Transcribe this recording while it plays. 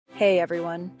Hey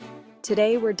everyone.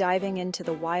 Today we're diving into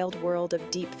the wild world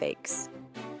of deepfakes.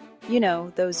 You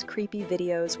know, those creepy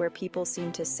videos where people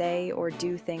seem to say or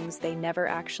do things they never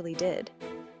actually did.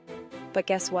 But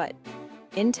guess what?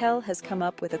 Intel has come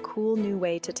up with a cool new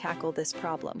way to tackle this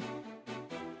problem.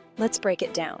 Let's break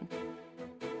it down.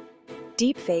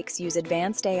 Deepfakes use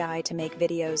advanced AI to make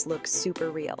videos look super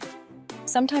real.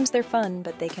 Sometimes they're fun,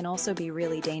 but they can also be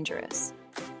really dangerous.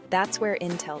 That's where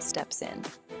Intel steps in.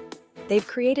 They've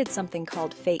created something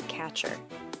called Fake Catcher.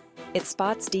 It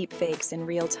spots deepfakes in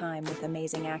real time with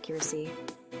amazing accuracy.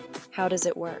 How does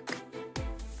it work?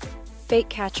 Fake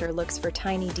Catcher looks for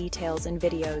tiny details in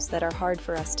videos that are hard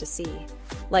for us to see,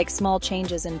 like small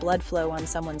changes in blood flow on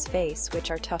someone's face, which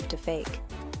are tough to fake.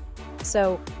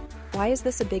 So, why is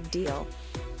this a big deal?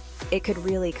 It could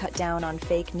really cut down on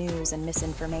fake news and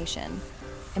misinformation.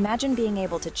 Imagine being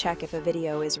able to check if a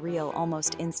video is real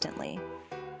almost instantly.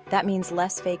 That means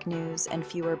less fake news and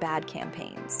fewer bad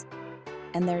campaigns.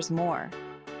 And there's more.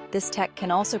 This tech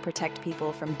can also protect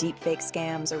people from deepfake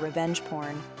scams or revenge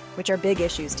porn, which are big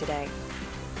issues today.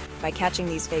 By catching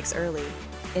these fakes early,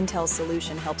 Intel's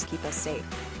solution helps keep us safe.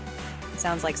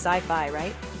 Sounds like sci-fi,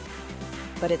 right?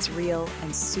 But it's real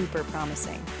and super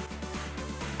promising.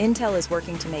 Intel is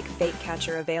working to make Fake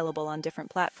Catcher available on different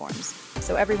platforms,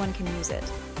 so everyone can use it.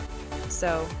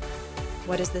 So,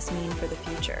 what does this mean for the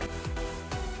future?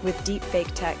 With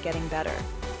deepfake tech getting better,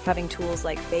 having tools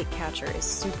like Fake Catcher is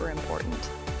super important.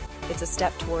 It's a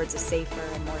step towards a safer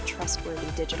and more trustworthy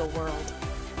digital world.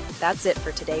 That's it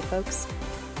for today, folks.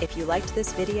 If you liked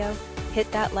this video,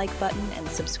 hit that like button and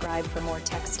subscribe for more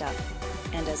tech stuff.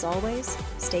 And as always,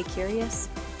 stay curious.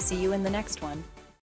 See you in the next one.